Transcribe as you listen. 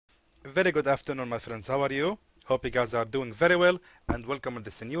Very good afternoon, my friends. How are you? Hope you guys are doing very well, and welcome to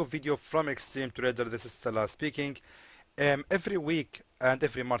this new video from Extreme Trader. This is Salah speaking. Every week and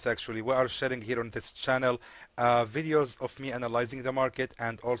every month, actually, we are sharing here on this channel videos of me analyzing the market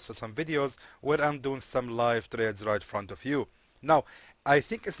and also some videos where I'm doing some live trades right in front of you. Now, I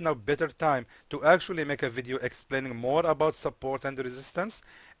think it's now better time to actually make a video explaining more about support and resistance.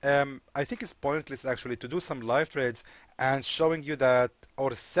 I think it's pointless actually to do some live trades and showing you that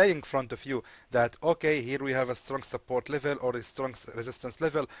or saying in front of you that okay, here we have a strong support level or a strong resistance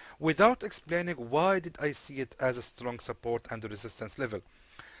level without explaining why did I see it as a strong support and resistance level.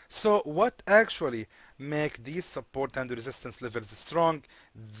 So what actually make these support and resistance levels strong?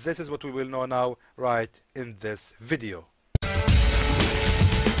 This is what we will know now right in this video.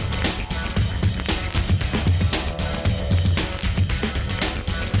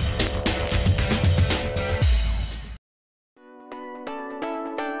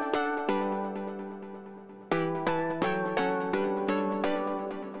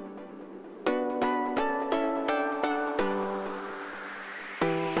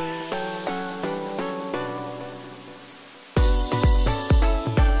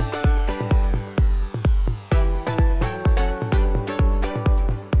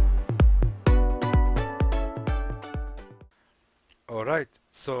 Alright,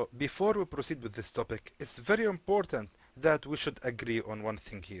 so before we proceed with this topic, it's very important that we should agree on one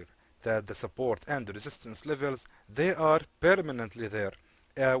thing here, that the support and the resistance levels, they are permanently there.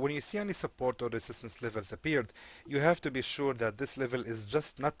 When you see any support or resistance levels appeared, you have to be sure that this level is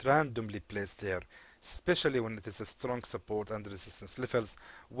just not randomly placed there, especially when it is a strong support and resistance levels,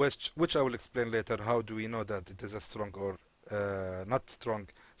 which I will explain later. How do we know that it is a strong or not strong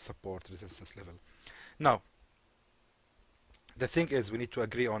support resistance level? Now, the thing is we need to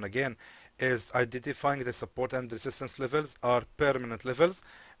agree on again is identifying the support and resistance levels are permanent levels.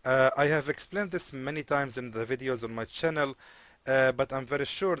 I have explained this many times in the videos on my channel, but I'm very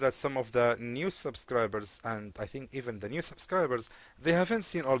sure that some of the new subscribers, and I think even the new subscribers, they haven't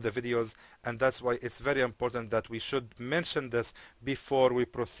seen all the videos, and that's why it's very important that we should mention this before we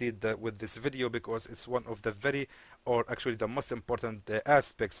proceed with this video, because it's one of the very, or actually the most important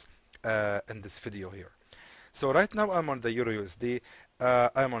aspects in this video here. So right now I'm on the Euro USD,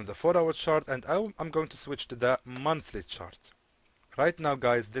 I'm on the 4-hour chart, and I'm going to switch to the monthly chart. Right now,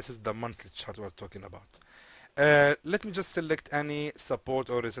 guys, this is the monthly chart we're talking about. Let me just select any support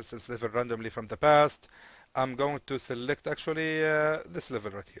or resistance level randomly from the past. I'm going to select actually this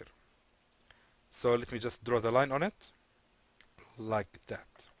level right here. So let me just draw the line on it, like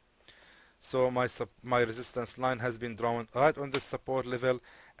that. So my resistance line has been drawn right on this support level,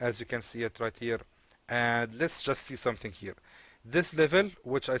 as you can see it right here. And let's just see something here. This level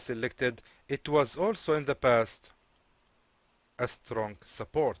which I selected, it was also in the past a strong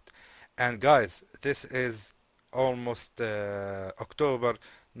support. And guys, this is almost October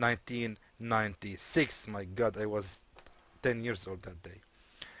 1996. My God, I was 10 years old that day.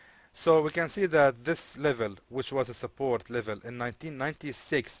 So we can see that this level, which was a support level in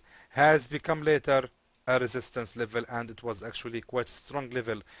 1996, has become later a resistance level, and it was actually quite a strong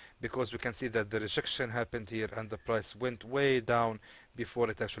level, because we can see that the rejection happened here and the price went way down before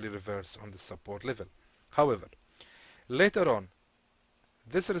it actually reversed on the support level. However, later on,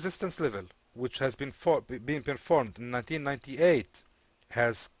 this resistance level, which has been performed in 1998,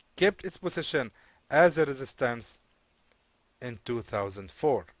 has kept its position as a resistance in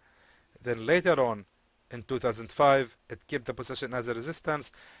 2004. Then later on, in 2005, it kept the position as a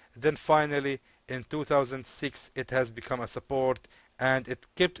resistance. Then finally, in 2006, it has become a support, and it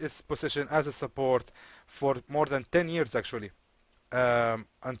kept its position as a support for more than 10 years actually,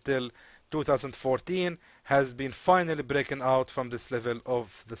 until 2014 has been finally breaking out from this level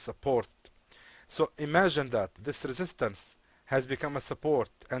of the support. So imagine that this resistance has become a support,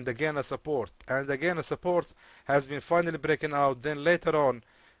 and again a support, and again a support, has been finally breaking out. Then later on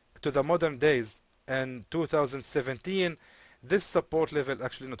to the modern days, in 2017, this support level,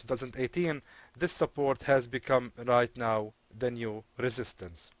 actually no, 2018, this support has become right now the new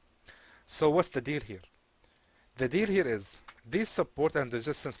resistance. So what's the deal here? The deal here is these support and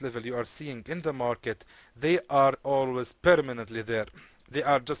resistance level you are seeing in the market, they are always permanently there. They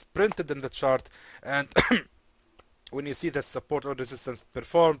are just printed in the chart, and when you see the support or resistance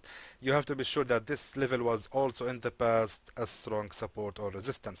performed, you have to be sure that this level was also in the past a strong support or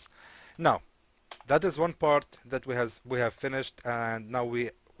resistance. Now, that is one part that we have finished, and now we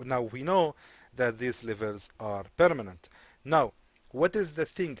know that these levels are permanent. Now, what is the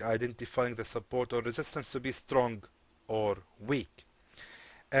thing identifying the support or resistance to be strong or weak?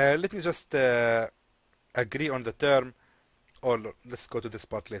 Let me just agree on the term or let's go to this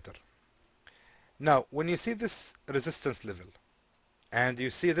part later. Now, when you see this resistance level, and you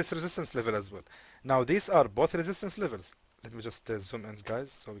see this resistance level as well. Now, these are both resistance levels. Let me just zoom in,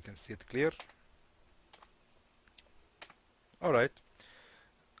 guys, so we can see it clear. All right.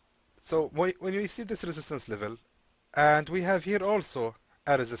 So when you see this resistance level, and we have here also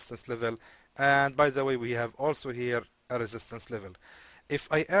a resistance level, and by the way, we have also here a resistance level. If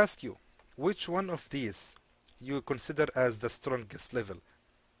I ask you which one of these you consider as the strongest level,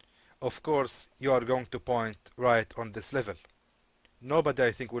 of course, you are going to point right on this level. Nobody,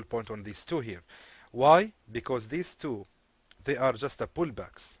 I think, will point on these two here. Why? Because these two, they are just a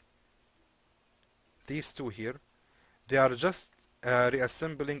pullbacks. These two here, they are just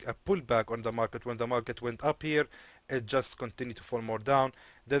reassembling a pullback on the market. When the market went up here, it just continued to fall more down.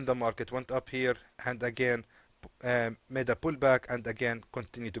 Then the market went up here and again made a pullback and again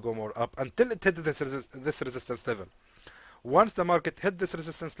continued to go more up until it hit this resistance level. Once the market hit this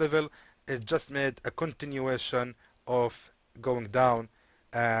resistance level, it just made a continuation of going down,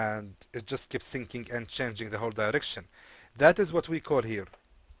 and it just keeps sinking and changing the whole direction. That is what we call here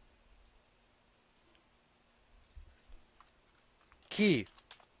key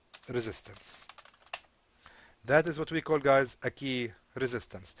resistance. That is what we call, guys, a key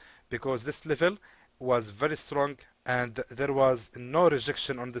resistance, because this level was very strong and there was no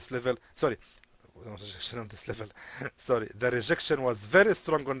rejection on this level. Sorry, no rejection on this level. Sorry, the rejection was very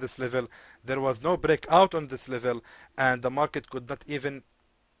strong on this level. There was no breakout on this level, and the market could not even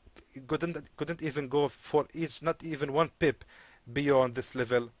couldn't even go for each, not even one pip beyond this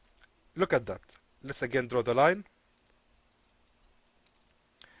level. Look at that. Let's again draw the line.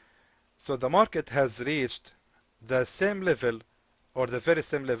 So the market has reached the same level, or the very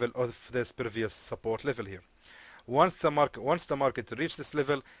same level of this previous support level here. Once the market reached this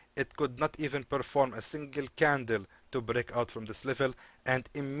level, it could not even perform a single candle to break out from this level, and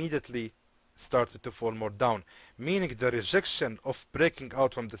immediately started to fall more down, meaning the rejection of breaking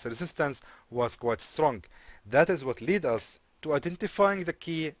out from this resistance was quite strong. That is what led us to identifying the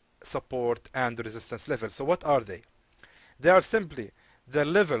key support and resistance levels. So what are they? They are simply the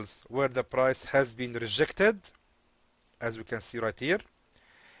levels where the price has been rejected, as we can see right here,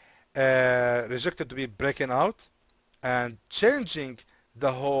 rejected to be breaking out and changing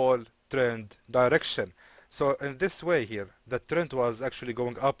the whole trend direction. So in this way here, the trend was actually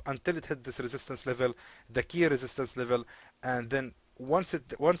going up until it hit this resistance level, the key resistance level, and then once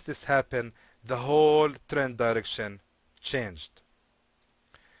this happened, the whole trend direction changed.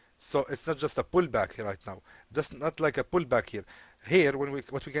 So it's not just a pullback here right now, just not like a pullback here. Here,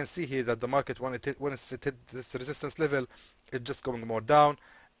 what we can see here, that the market when it hit this resistance level, it just going more down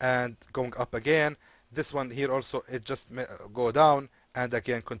and going up again. This one here also, it just go down and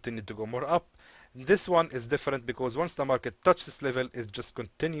again continue to go more up. This one is different because once the market touched this level, it just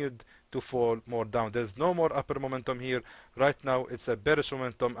continued to fall more down. There's no more upper momentum here. Right now, it's a bearish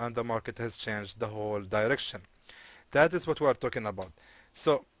momentum and the market has changed the whole direction. That is what we are talking about.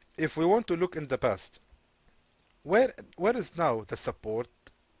 So if we want to look in the past, where is now the support,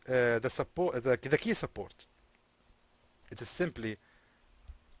 the key support? It is simply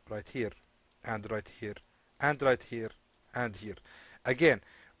right here and right here and right here and here. Again,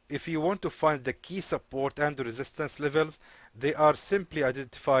 if you want to find the key support and the resistance levels, they are simply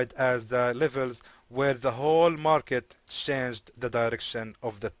identified as the levels where the whole market changed the direction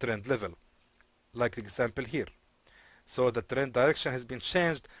of the trend level, like the example here. So the trend direction has been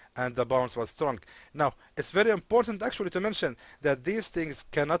changed and the bounce was strong. Now, it's very important actually to mention that these things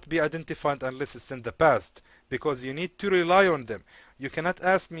cannot be identified unless it's in the past, because you need to rely on them. You cannot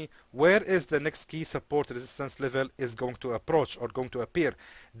ask me where is the next key support resistance level is going to approach or going to appear.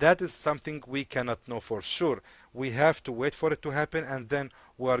 That is something we cannot know for sure. We have to wait for it to happen, and then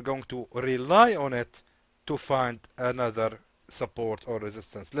we are going to rely on it to find another support or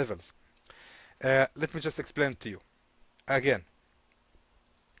resistance levels. Let me just explain to you. Again,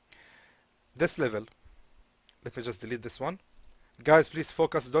 this level, let me just delete this one. Guys, please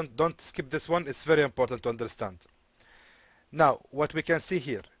focus, don't skip this one. It's very important to understand. Now, what we can see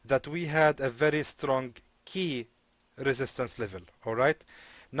here, that we had a very strong key resistance level, all right?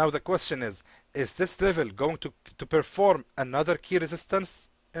 Now the question is this level going to perform another key resistance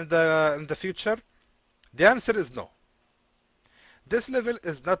in the future? The answer is no. This level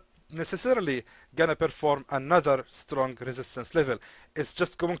is not necessarily gonna perform another strong resistance level. It's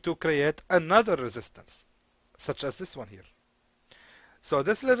just going to create another resistance, such as this one here. So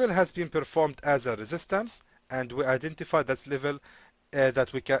this level has been performed as a resistance, and we identify that level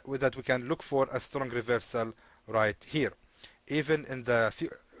that we can look for a strong reversal right here. Even in the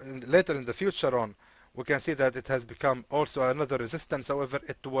later in the future on, we can see that it has become also another resistance. However,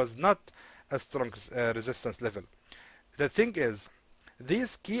 it was not a strong resistance level. The thing is,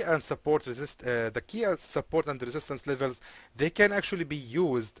 these key and support the key and support and resistance levels, they can actually be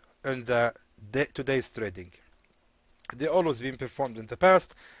used in the today's trading. They always been performed in the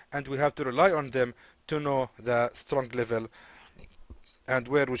past, and we have to rely on them to know the strong level and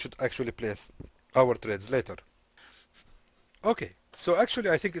where we should actually place our trades later. Okay, so actually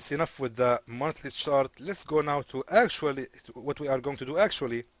I think it's enough with the monthly chart. Let's go now to actually what we are going to do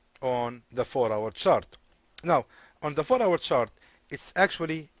actually on the 4-hour chart. Now, on the 4-hour chart, it's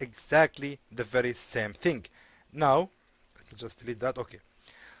actually exactly the very same thing. Now, let me just delete that. Okay,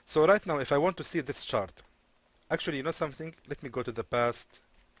 so right now if I want to see this chart, actually, you know something? Let me go to the past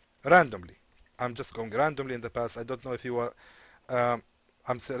randomly. I'm just going randomly in the past. I don't know if you are.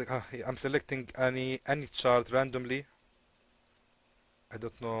 I'm selecting any chart randomly. I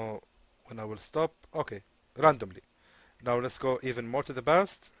don't know when I will stop. Okay, randomly. Now let's go even more to the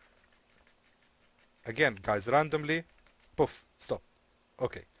past. Again, guys, randomly. Poof, stop.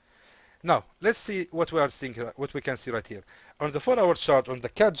 Okay. Now let's see what we are seeing here, what we can see right here on the 4-hour chart on the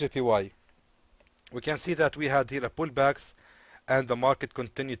CAD JPY. We can see that we had here a pullbacks, and the market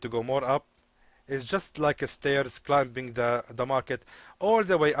continued to go more up. It's just like a stairs climbing the market all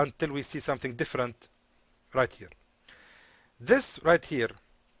the way until we see something different right here. This right here,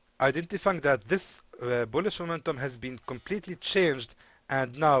 identifying that this bullish momentum has been completely changed,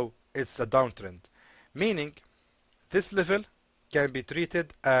 and now it's a downtrend, meaning this level can be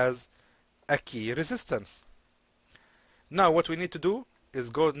treated as a key resistance. Now what we need to do is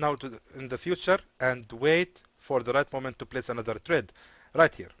go now to in the future and wait for the right moment to place another trade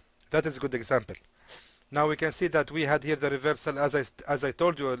right here. That is a good example. Now we can see that we had here the reversal, as I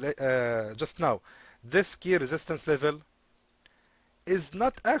told you just now. This key resistance level is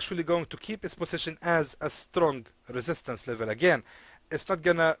not actually going to keep its position as a strong resistance level. Again, it's not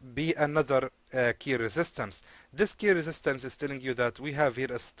gonna be another key resistance. This key resistance is telling you that we have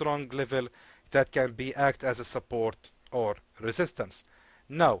here a strong level that can be act as a support or resistance.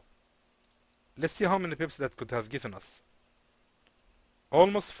 Now let's see how many pips that could have given us.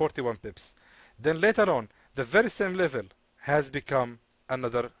 Almost 41 pips. Then later on, the very same level has become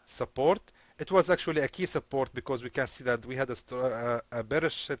another support. It was actually a key support because we can see that we had a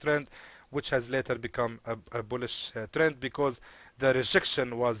bearish trend, which has later become a bullish trend because the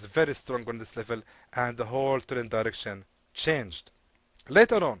rejection was very strong on this level and the whole trend direction changed.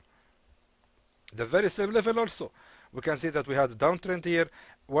 Later on, the very same level also, we can see that we had a downtrend here.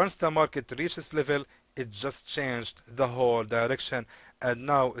 Once the market reached this level, it just changed the whole direction, and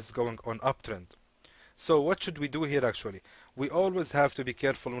now it's going on uptrend. So what should we do here actually? We always have to be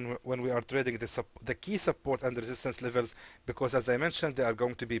careful when we are trading the key support and resistance levels, because as I mentioned, they are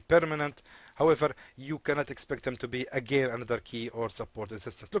going to be permanent. However, you cannot expect them to be again another key or support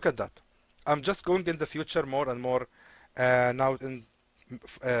resistance. Look at that. I'm just going in the future more and more now in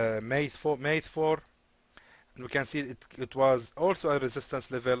May 4, and we can see it was also a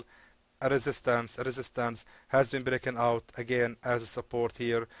resistance level, a resistance has been broken out again as a support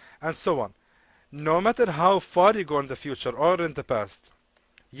here, and so on. No matter how far you go in the future or in the past,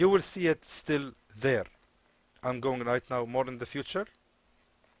 you will see it still there. I'm going right now more in the future.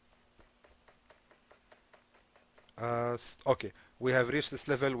 Okay, we have reached this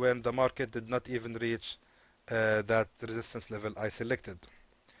level when the market did not even reach that resistance level I selected.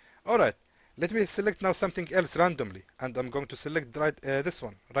 Alright, let me select now something else randomly, and I'm going to select this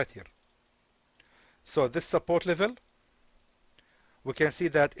one right here. So this support level, we can see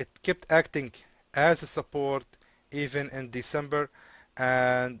that it kept acting as a support even in December,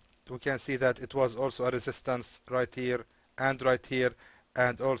 and we can see that it was also a resistance right here,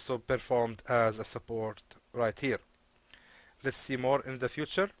 and also performed as a support right here. Let's see more in the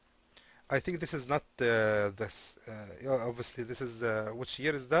future. I think this is not this. Obviously, this is which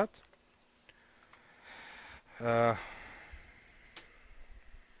year is that?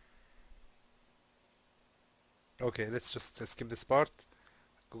 Okay, let's just skip this part.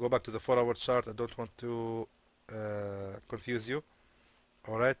 Go back to the 4-hour chart. I don't want to confuse you.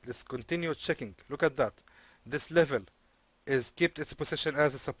 Alright, let's continue checking. Look at that. This level is kept its position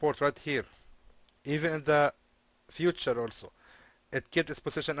as a support right here. Even in the future also, it kept its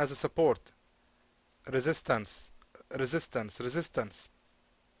position as a support. Resistance, resistance, resistance.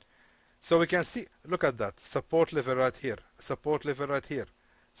 So we can see, look at that, support level right here, support level right here,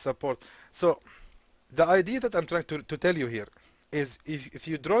 support. So the idea that I'm trying to tell you here is if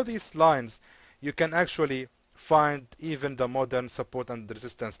you draw these lines, you can actually find even the modern support and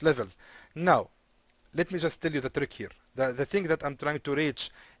resistance levels. Now, let me just tell you the trick here. The thing that I'm trying to reach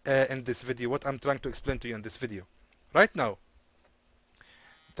in this video, what I'm trying to explain to you in this video. Right now,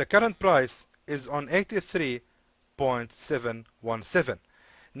 the current price is on 83.717.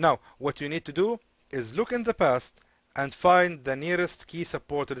 Now, what you need to do is look in the past and find the nearest key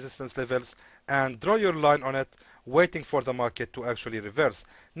support resistance levels and draw your line on it, waiting for the market to actually reverse.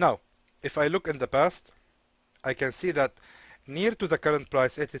 Now, if I look in the past, I can see that near to the current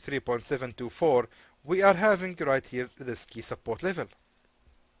price 83.724, we are having right here this key support level.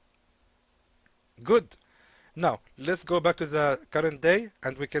 Good. Now, let's go back to the current day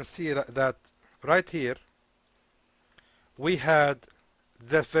and we can see that right here we had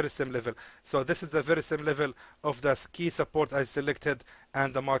the very same level. So this is the very same level of the key support I selected,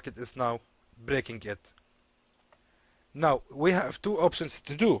 and the market is now breaking it. Now, we have two options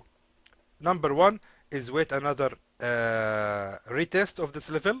to do. Number one is wait another retest of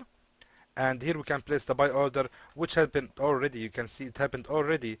this level, and here we can place the buy order, which happened already. You can see it happened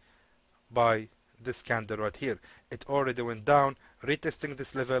already by this candle right here. It already went down, retesting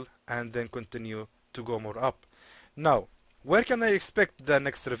this level, and then continue to go more up. Now, where can I expect the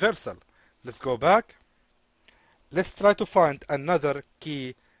next reversal? Let's go back. Let's try to find another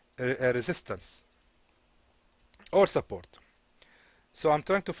key resistance or support. So I'm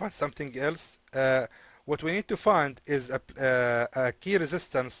trying to find something else. What we need to find is a key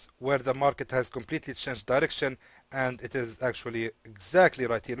resistance where the market has completely changed direction, and it is actually exactly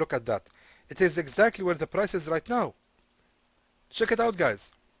right here. Look at that. It is exactly where the price is right now. Check it out,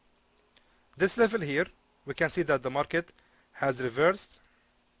 guys. This level here, we can see that the market has reversed,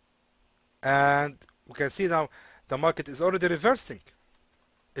 and we can see now the market is already reversing.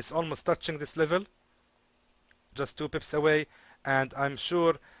 It's almost touching this level, just 2 pips away, and I'm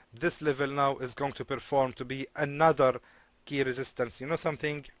sure this level now is going to perform to be another key resistance. You know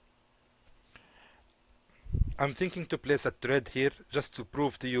something? I'm thinking to place a trade here just to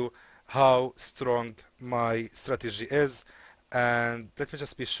prove to you how strong my strategy is, and let me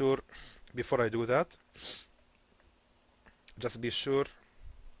just be sure before I do that. Just be sure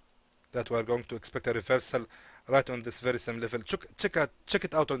that we are going to expect a reversal right on this very same level. Check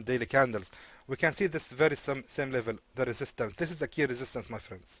it out on daily candles. We can see this very same level, the resistance. This is a key resistance, my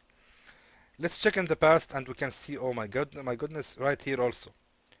friends. Let's check in the past and we can see, oh my goodness, right here also.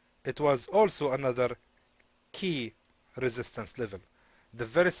 It was also another key resistance level. The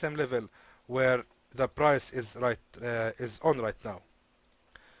very same level where the price is on right now.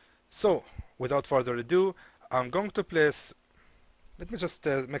 So, without further ado, I'm going to place, let me just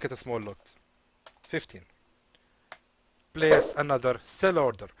make it a small lot, 15. Place another sell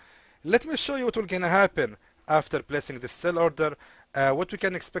order. Let me show you what will gonna happen after placing this sell order, what we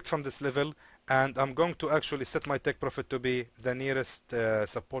can expect from this level, and I'm going to actually set my take profit to be the nearest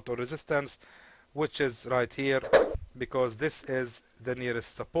support or resistance, which is right here, because this is the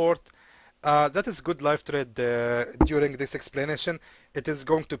nearest support. That is good live trade. During this explanation, it is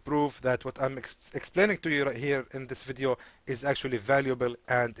going to prove that what I'm explaining to you right here in this video is actually valuable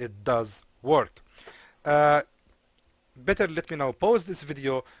and it does work. Better let me now pause this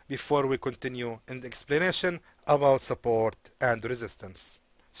video before we continue in the explanation about support and resistance.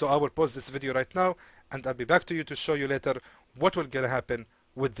 So I will pause this video right now and I'll be back to you to show you later what will gonna happen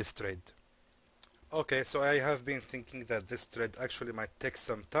with this trade. Okay, so I have been thinking that this trade actually might take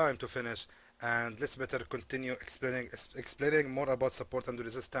some time to finish, and let's better continue explaining more about support and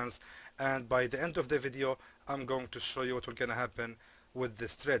resistance, and by the end of the video I'm going to show you what will gonna happen with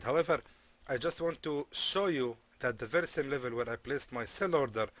this trade. However, I just want to show you that the very same level where I placed my sell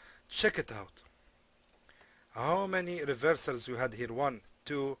order, check it out. How many reversals you had here? 1,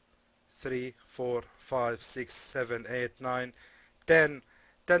 2, 3, 4, 5, 6, 7, 8, 9, 10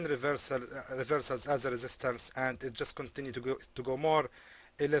 reversals as a resistance, and it just continued to go more.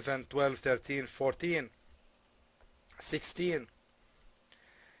 11, 12, 13, 14, 16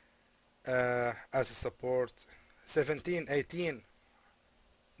 as a support, 17, 18,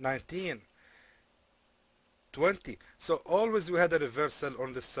 19, 20. So always we had a reversal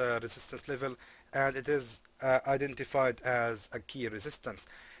on this resistance level, and it is identified as a key resistance.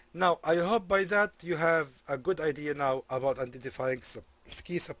 Now I hope by that you have a good idea now about identifying some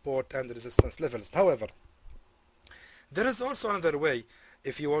key support and resistance levels. However, there is also another way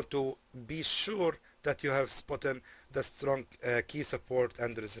if you want to be sure that you have spotted the strong key support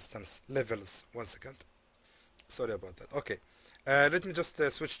and resistance levels. 1 second. Sorry about that. Okay, let me just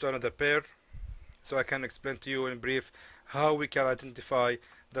switch to another pair so I can explain to you in brief how we can identify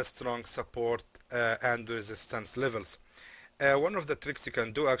the strong support and resistance levels. One of the tricks you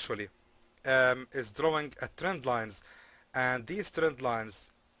can do actually is drawing a trend lines, and these trend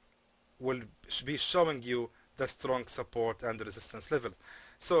lines will be showing you the strong support and resistance levels.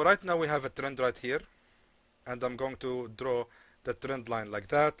 So right now we have a trend right here, and I'm going to draw the trend line like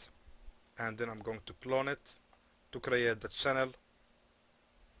that, and then I'm going to clone it to create the channel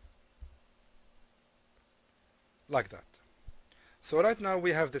like that. So right now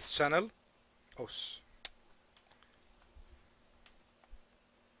we have this channel. Oh,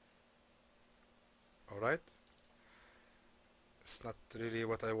 all right. It's not really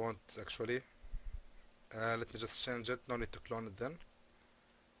what I want actually. Let me just change it. No need to clone it then.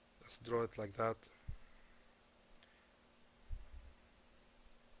 Let's draw it like that.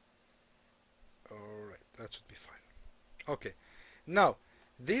 Alright, that should be fine. Okay, now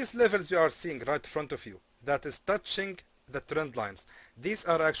these levels you are seeing right in front of you, that is touching the trend lines, these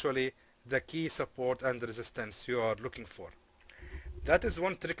are actually the key support and resistance you are looking for. That is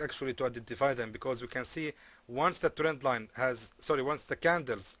one trick actually to identify them, because we can see once the trend line has, once the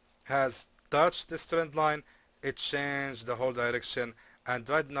candles has touched this trend line, it changed the whole direction, and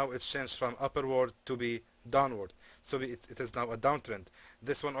right now it's changed from upward to be downward. So it is now a downtrend.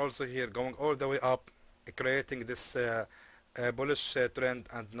 This one also here going all the way up, creating this bullish trend,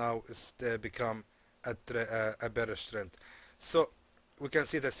 and now it's become a bearish trend. So we can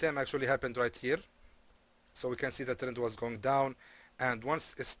see the same actually happened right here. So we can see the trend was going down, and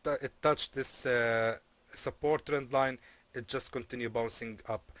once it touched this support trend line, it just continued bouncing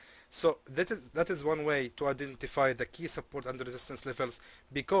up. So that is one way to identify the key support and resistance levels,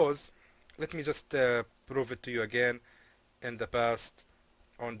 because let me just prove it to you again in the past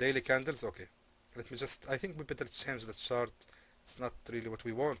on daily candles. Okay, let me just, I think we better change the chart. It's not really what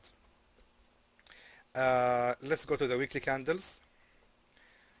we want. Let's go to the weekly candles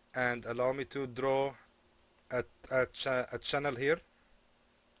and allow me to draw a channel here.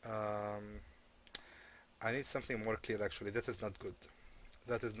 I need something more clear actually. That is not good.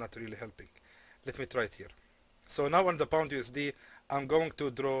 That is not really helping. Let me try it here. So now on the pound USD, I'm going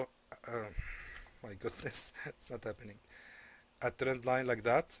to draw, my goodness, it's not happening, a trend line like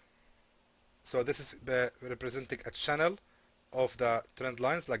that. So this is representing a channel of the trend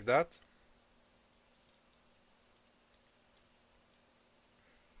lines like that.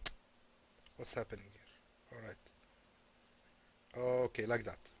 What's happening here? All right. Okay, like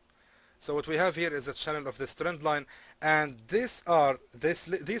that. So what we have here is a channel of this trend line, and these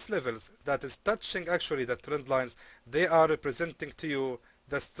levels that is touching actually the trend lines, they are representing to you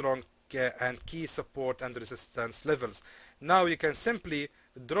the strong and key support and resistance levels. Now you can simply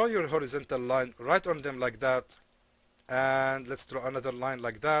draw your horizontal line right on them like that, and let's draw another line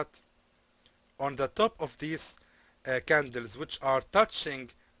like that on the top of these candles which are touching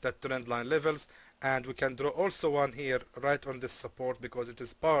the trend line levels, and we can draw also one here right on this support because it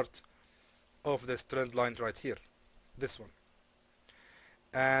is part of this trend line right here, this one.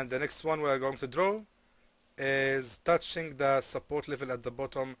 And the next one we are going to draw is touching the support level at the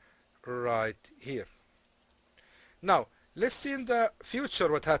bottom right here. Now let's see in the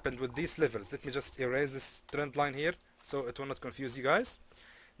future what happened with these levels. Let me just erase this trend line here so it will not confuse you guys.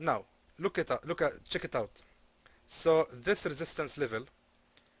 Now check it out. So this resistance level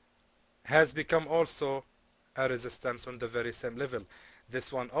has become also a resistance on the very same level.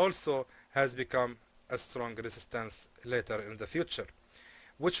 This one also has become a strong resistance later in the future,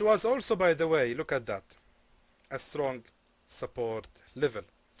 which was also, by the way, look at that, a strong support level.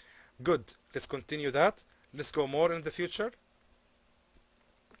 Good. Let's continue that. Let's go more in the future.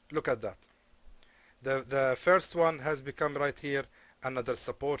 Look at that. The first one has become right here another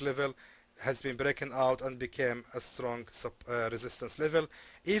support level, has been broken out and became a strong resistance level.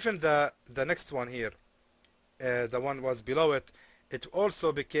 Even the next one here, the one was below it, it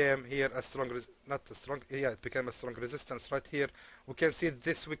also became here a strong, it became a strong resistance right here. We can see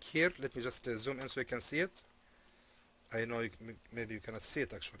this wick here. Let me just zoom in so you can see it. I know maybe you cannot see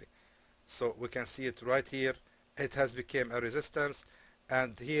it actually. So we can see it right here. It has become a resistance,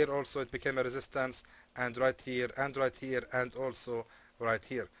 and here also it became a resistance, and right here, and right here, and also right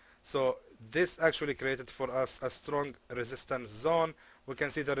here. So this actually created for us a strong resistance zone. We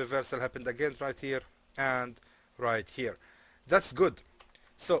can see the reversal happened again right here and right here. That's good.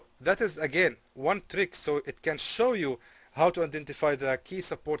 So that is again one trick, so it can show you how to identify the key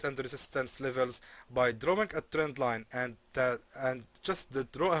support and resistance levels by drawing a trend line and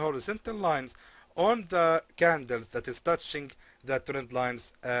just draw a horizontal lines on the candles that is touching the trend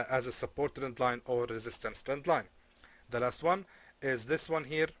lines as a support trend line or resistance trend line. The last one is this one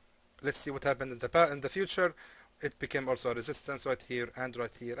here. Let's see what happened in the future. It became also a resistance right here and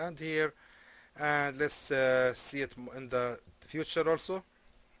right here and here, and let's see it in the future also.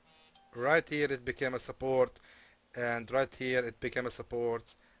 Right here it became a support, and right here it became a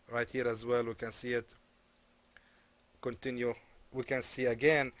support, Right here as well, we can see it continue. We can see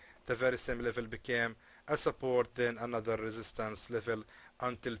again the very same level became a support, then another resistance level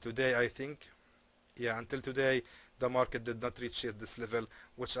until today, I think. Yeah, until today the market did not reach yet this level,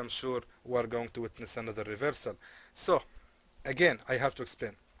 which I'm sure we are going to witness another reversal. So again, I have to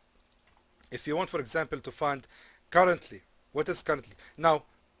explain. If you want, for example, to find currently, what is currently now,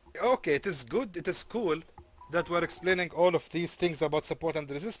 okay, it is good, it is cool that we're explaining all of these things about support and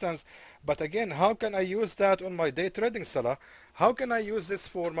resistance, but again, how can I use that on my day trading, Salah? How can I use this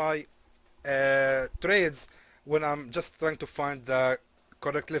for my trades when I'm just trying to find the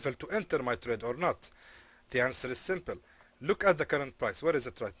correct level to enter my trade or not? The answer is simple. Look at the current price. Where is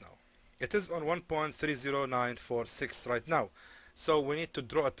it right now? It is on 1.30946 right now. So we need to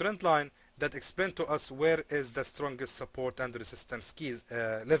draw a trend line that explains to us where is the strongest support and resistance keys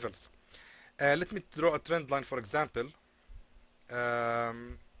levels. Let me draw a trend line, for example,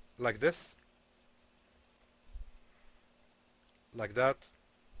 like this, like that.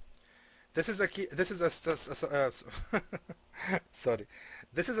 This is a key. This is a sorry.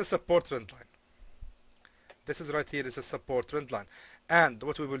 This is a support trend line. This is right here is a support trend line. And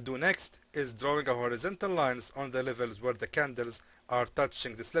what we will do next is drawing a horizontal lines on the levels where the candles are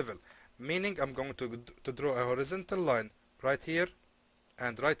touching this level. Meaning I'm going to draw a horizontal line right here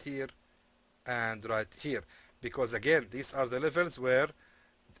and right here and right here. Because again, these are the levels where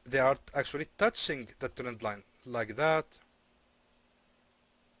they are actually touching the trend line. Like that.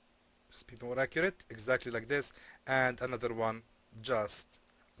 Just be more accurate. Exactly like this. And another one just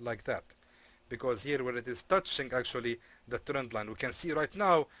like that. Because here where it is touching actually the trend line, we can see right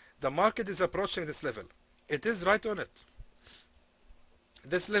now the market is approaching this level. It is right on it.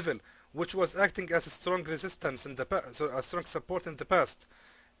 This level, which was acting as a strong resistance in the past, so a strong support in the past.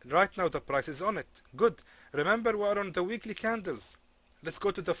 Right now the price is on it. Good. Remember, we are on the weekly candles. Let's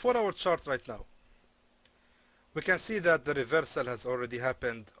go to the 4-hour chart right now. We can see that the reversal has already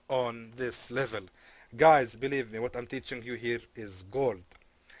happened on this level. Guys, believe me, what I'm teaching you here is gold.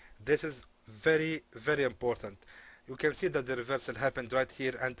 This is very, very important. You can see that the reversal happened right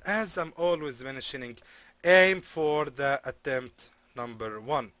here, and as I'm always mentioning, aim for the attempt number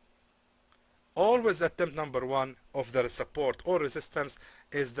 1. Always attempt number 1 of the support or resistance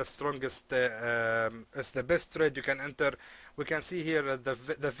is the strongest, is the best trade you can enter. We can see here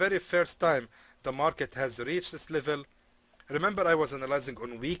the very first time the market has reached this level. Remember, I was analyzing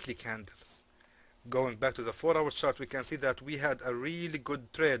on weekly candles. Going back to the 4-hour chart, we can see that we had a really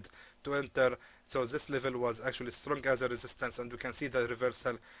good trade to enter. So this level was actually strong as a resistance, and we can see the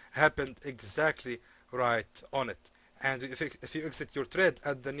reversal happened exactly right on it. And if you exit your trade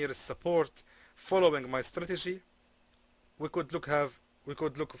at the nearest support, following my strategy, we could look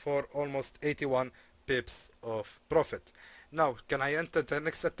for almost 81 pips of profit. Now, can I enter the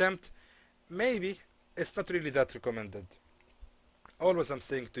next attempt? Maybe. It's not really that recommended. Always I'm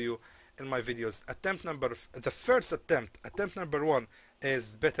saying to you in my videos, the first attempt, attempt number 1,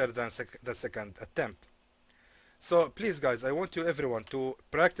 is better than the second attempt. So please guys, I want you everyone to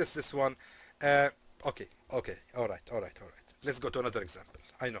practice this one. Okay, all right. Let's go to another example.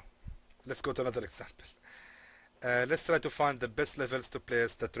 I know. Let's go to another example. Let's try to find the best levels to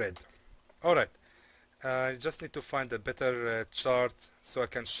place the trade. All right. I just need to find a better chart so I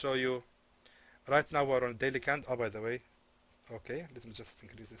can show you. Right now we're on daily candle. Oh, by the way. Okay, let me just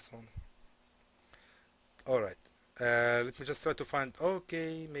increase this one. All right. Let me just try to find.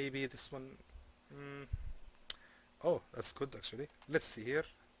 Okay, maybe this one. Oh, that's good actually. Let's see here.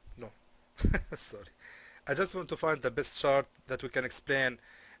 No, sorry. I just want to find the best chart that we can explain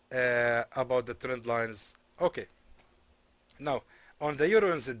about the trend lines. Okay. Now, on the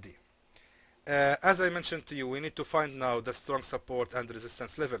Euro NZD, as I mentioned to you, we need to find now the strong support and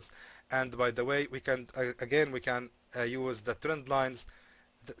resistance levels. And by the way, we can use the trend lines.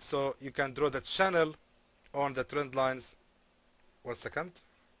 So you can draw the channel on the trend lines. 1 second.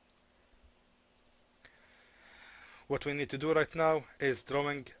 What we need to do right now is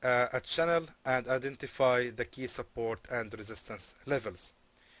drawing a channel and identify the key support and resistance levels.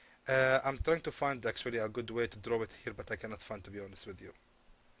 I'm trying to find actually a good way to draw it here, but I cannot find, to be honest with you.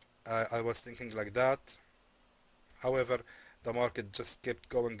 I was thinking like that. However, the market just kept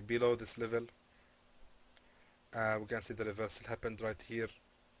going below this level. We can see the reversal happened right here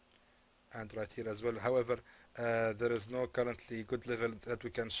and right here as well. However, there is no currently good level that we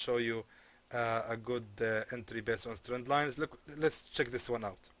can show you a good entry based on trend lines. Look, let's check this one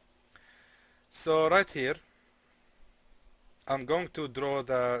out. So right here, I'm going to draw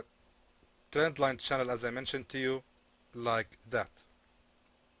the trend line channel as I mentioned to you, like that,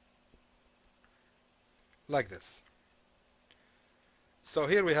 like this. So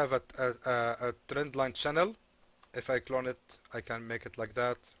here we have a trend line channel. If I clone it, I can make it like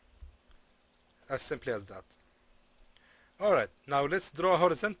that, as simply as that. Alright, now let's draw a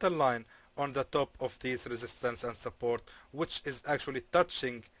horizontal line on the top of this resistance and support, which is actually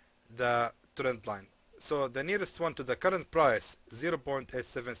touching the trend line. So the nearest one to the current price,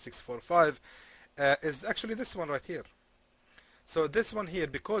 0.87645, is actually this one right here. So this one here,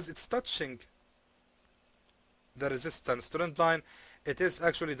 because it's touching the resistance trend line, it is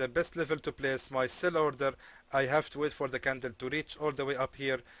actually the best level to place my sell order. I have to wait for the candle to reach all the way up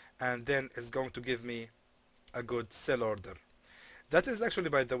here, and then it's going to give me a good sell order. That is actually,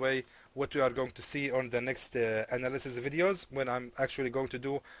 by the way, what we are going to see on the next analysis videos, when I'm actually going to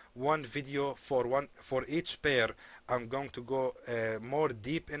do one video for each pair. I'm going to go more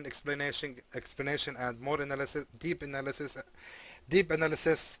deep in explanation and more analysis, deep analysis,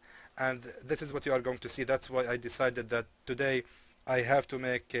 and this is what you are going to see. That's why I decided that today I have to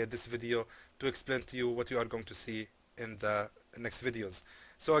make this video to explain to you what you are going to see in the next videos.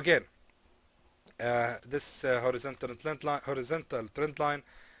 So again, this horizontal resistance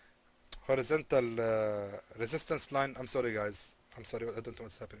line. I'm sorry guys, I'm sorry, I don't know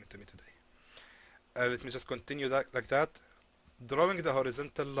what's happening to me today. Let me just continue that like that, drawing the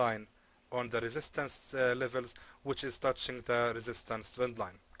horizontal line on the resistance levels, which is touching the resistance trend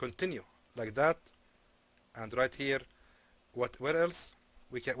line. Continue like that, and right here, where else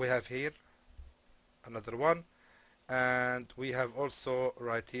we have here another one, and we have also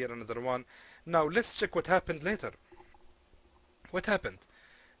right here another one. Now let's check what happened later. What happened?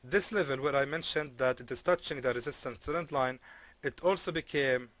 This level where I mentioned that it is touching the resistance trend line, it also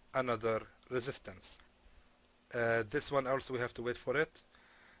became another resistance. This one also we have to wait for it.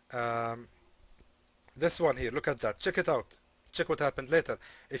 This one here, look at that, check it out, check what happened later.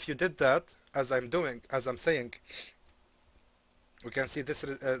 If you did that as I'm saying, we can see this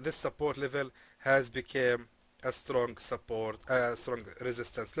this support level has become a strong support, strong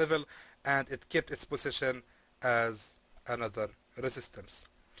resistance level, and it kept its position as another resistance.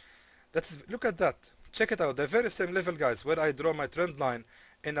 Look at that, check it out, the very same level guys, where I draw my trend line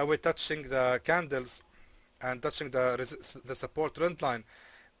in a way touching the candles and touching the support trend line.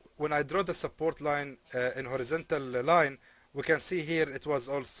 When I draw the support line in horizontal line, we can see here it was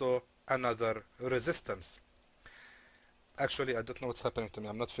also another resistance. Actually, I don't know what's happening to me,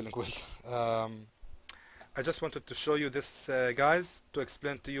 I'm not feeling well. I just wanted to show you this guys, to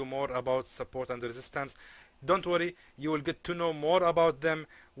explain to you more about support and resistance. Don't worry, you will get to know more about them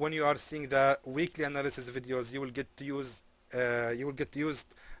when you are seeing the weekly analysis videos. You will get to use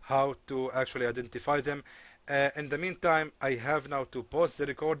how to actually identify them. In the meantime, I have now to pause the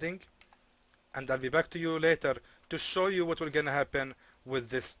recording, and I'll be back to you later to show you what will gonna happen with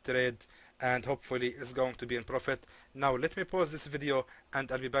this trade, and hopefully it's going to be in profit. Now let me pause this video,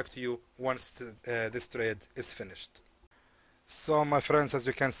 and I'll be back to you once this trade is finished. So my friends, as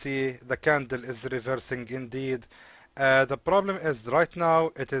you can see, the candle is reversing indeed. The problem is right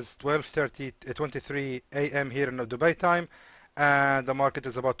now it is 23 a.m. here in Dubai time, and the market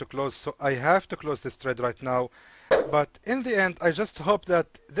is about to close, so I have to close this trade right now. But in the end, I just hope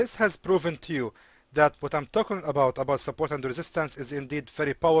that this has proven to you that what I'm talking about support and resistance is indeed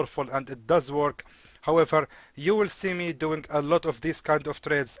very powerful, and it does work. However, you will see me doing a lot of these kind of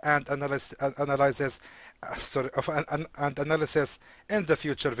trades and analysis in the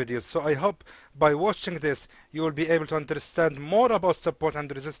future videos. So I hope by watching this you will be able to understand more about support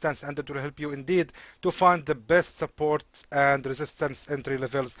and resistance, and it will help you indeed to find the best support and resistance entry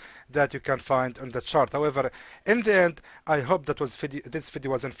levels that you can find on the chart. However, in the end, I hope that this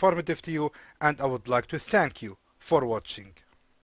video was informative to you, and I would like to thank you for watching.